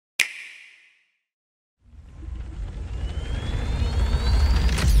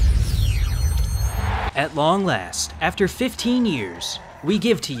At long last, after 15 years, we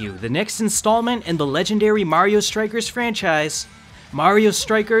give to you the next installment in the legendary Mario Strikers franchise, Mario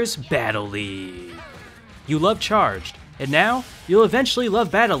Strikers Battle League. You love Charged, and now you'll eventually love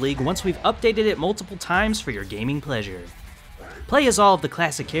Battle League once we've updated it multiple times for your gaming pleasure. Play as all of the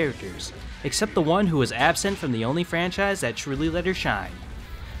classic characters, except the one who was absent from the only franchise that truly let her shine,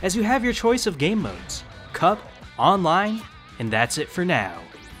 as you have your choice of game modes, Cup, Online, and that's it for now.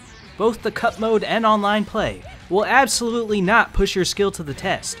 Both the Cup mode and online play will absolutely not push your skill to the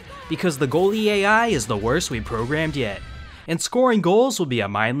test, because the goalie AI is the worst we programmed yet, and scoring goals will be a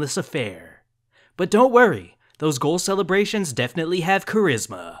mindless affair. But don't worry, those goal celebrations definitely have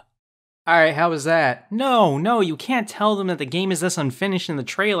charisma. Alright, how was that? No, you can't tell them that the game is this unfinished in the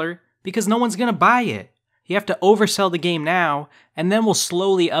trailer, because no one's gonna buy it. You have to oversell the game now, and then we'll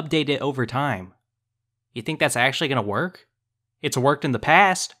slowly update it over time. You think that's actually gonna work? It's worked in the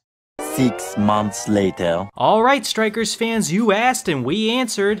past. 6 months later. Alright, Strikers fans, you asked and we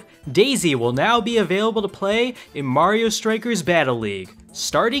answered. Daisy will now be available to play in Mario Strikers Battle League,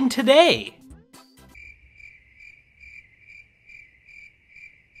 starting today.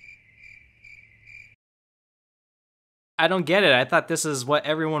 I don't get it, I thought this is what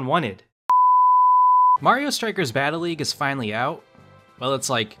everyone wanted. Mario Strikers Battle League is finally out. Well,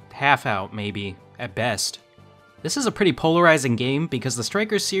 it's like half out, maybe, at best. This is a pretty polarizing game because the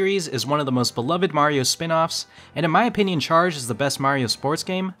Strikers series is one of the most beloved Mario spin-offs, and in my opinion Charged is the best Mario sports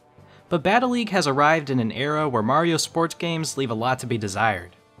game, but Battle League has arrived in an era where Mario sports games leave a lot to be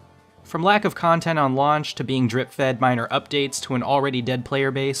desired. From lack of content on launch to being drip-fed minor updates to an already dead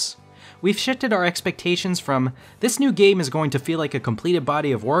player base, we've shifted our expectations from this new game is going to feel like a completed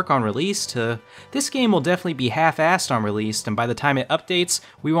body of work on release to this game will definitely be half-assed on release and by the time it updates,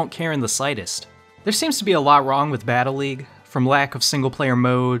 we won't care in the slightest. There seems to be a lot wrong with Battle League, from lack of single-player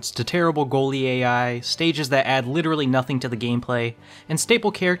modes, to terrible goalie AI, stages that add literally nothing to the gameplay, and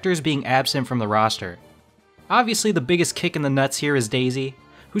staple characters being absent from the roster. Obviously the biggest kick in the nuts here is Daisy,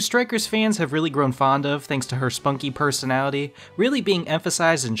 who Strikers fans have really grown fond of thanks to her spunky personality really being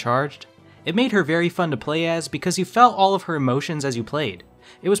emphasized and Charged. It made her very fun to play as because you felt all of her emotions as you played.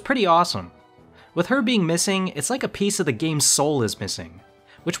 It was pretty awesome. With her being missing, it's like a piece of the game's soul is missing,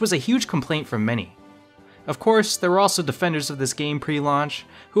 which was a huge complaint from many. Of course, there were also defenders of this game pre-launch,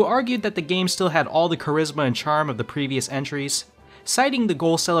 who argued that the game still had all the charisma and charm of the previous entries, citing the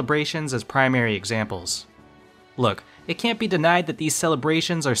goal celebrations as primary examples. Look, it can't be denied that these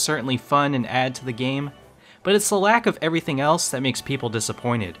celebrations are certainly fun and add to the game, but it's the lack of everything else that makes people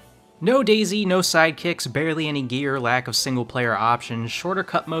disappointed. No Daisy, no sidekicks, barely any gear, lack of single-player options, shorter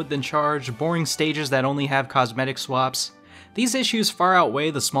Cup mode than Charged, boring stages that only have cosmetic swaps. These issues far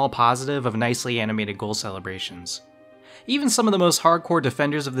outweigh the small positive of nicely animated goal celebrations. Even some of the most hardcore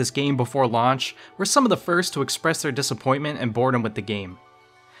defenders of this game before launch were some of the first to express their disappointment and boredom with the game.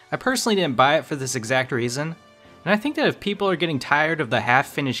 I personally didn't buy it for this exact reason, and I think that if people are getting tired of the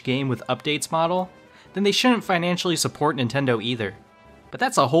half-finished game with updates model, then they shouldn't financially support Nintendo either. But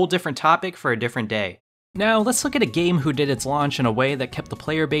that's a whole different topic for a different day. Now, let's look at a game who did its launch in a way that kept the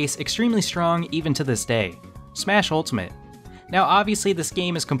player base extremely strong even to this day. Smash Ultimate. Now obviously this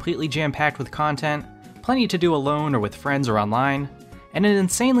game is completely jam-packed with content, plenty to do alone or with friends or online, and an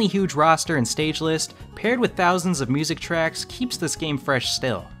insanely huge roster and stage list paired with thousands of music tracks keeps this game fresh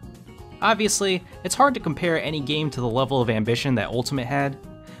still. Obviously, it's hard to compare any game to the level of ambition that Ultimate had,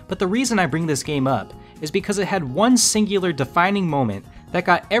 but the reason I bring this game up is because it had one singular defining moment that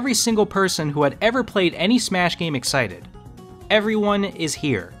got every single person who had ever played any Smash game excited. Everyone is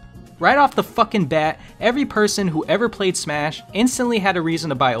here. Right off the fucking bat, every person who ever played Smash instantly had a reason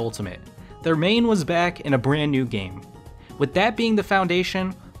to buy Ultimate. Their main was back in a brand new game. With that being the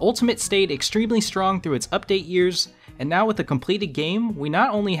foundation, Ultimate stayed extremely strong through its update years, and now with a completed game, we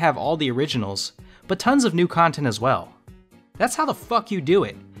not only have all the originals, but tons of new content as well. That's how the fuck you do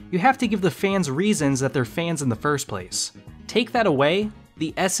it. You have to give the fans reasons that they're fans in the first place. Take that away,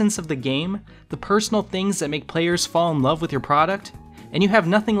 the essence of the game, the personal things that make players fall in love with your product, and you have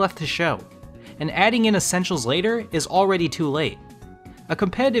nothing left to show. And adding in essentials later is already too late. A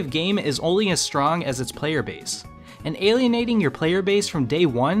competitive game is only as strong as its player base, and alienating your player base from day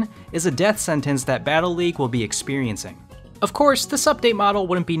one is a death sentence that Battle League will be experiencing. Of course, this update model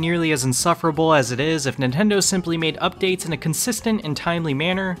wouldn't be nearly as insufferable as it is if Nintendo simply made updates in a consistent and timely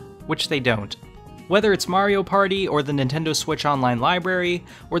manner, which they don't. Whether it's Mario Party, or the Nintendo Switch Online library,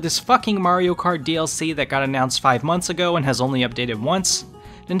 or this fucking Mario Kart DLC that got announced 5 months ago and has only updated once,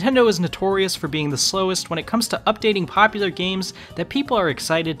 Nintendo is notorious for being the slowest when it comes to updating popular games that people are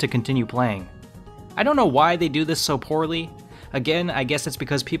excited to continue playing. I don't know why they do this so poorly. Again, I guess it's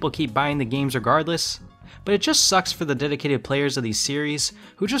because people keep buying the games regardless, but it just sucks for the dedicated players of these series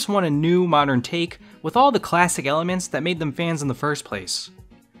who just want a new, modern take with all the classic elements that made them fans in the first place.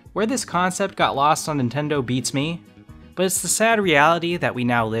 Where this concept got lost on Nintendo beats me, but it's the sad reality that we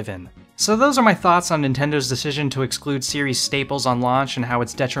now live in. So those are my thoughts on Nintendo's decision to exclude series staples on launch and how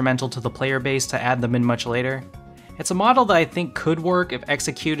it's detrimental to the player base to add them in much later. It's a model that I think could work if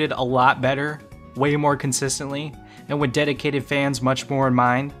executed a lot better, way more consistently, and with dedicated fans much more in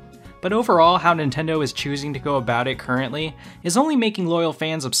mind. But overall, how Nintendo is choosing to go about it currently is only making loyal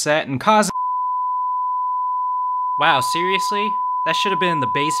fans upset and causing— Wow, seriously? That should have been in the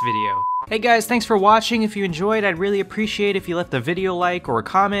base video. Hey guys, thanks for watching. If you enjoyed, I'd really appreciate if you left the video a like or a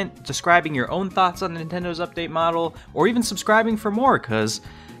comment describing your own thoughts on Nintendo's update model, or even subscribing for more, cause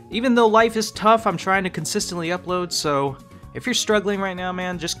even though life is tough, I'm trying to consistently upload, so if you're struggling right now,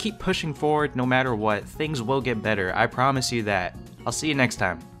 man, just keep pushing forward no matter what. Things will get better, I promise you that. I'll see you next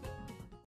time.